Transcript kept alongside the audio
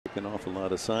An awful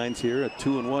lot of signs here. A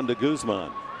 2-1 to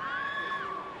Guzman.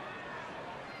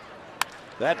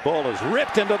 That ball is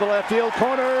ripped into the left field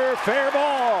corner. Fair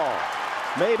ball.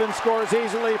 Maben scores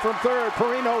easily from third.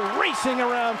 Perino racing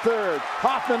around third.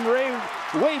 Hoffman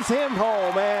waves him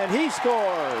home, and he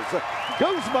scores.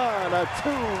 Guzman, a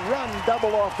 2-run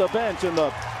double off the bench, and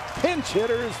the pinch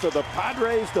hitters for the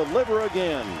Padres deliver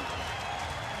again.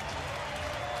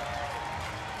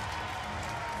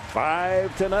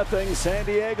 5-0 San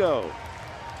Diego.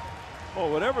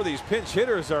 Well, whatever these pinch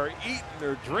hitters are eating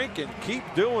or drinking, keep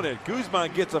doing it.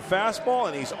 Guzman gets a fastball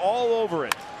and he's all over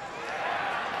it.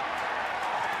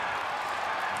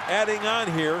 Adding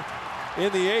on here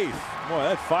in the 8th. Boy,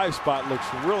 that 5 spot looks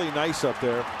really nice up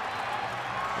there.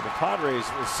 And the Padres,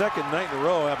 the second night in a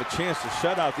row, have a chance to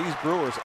shut out these Brewers.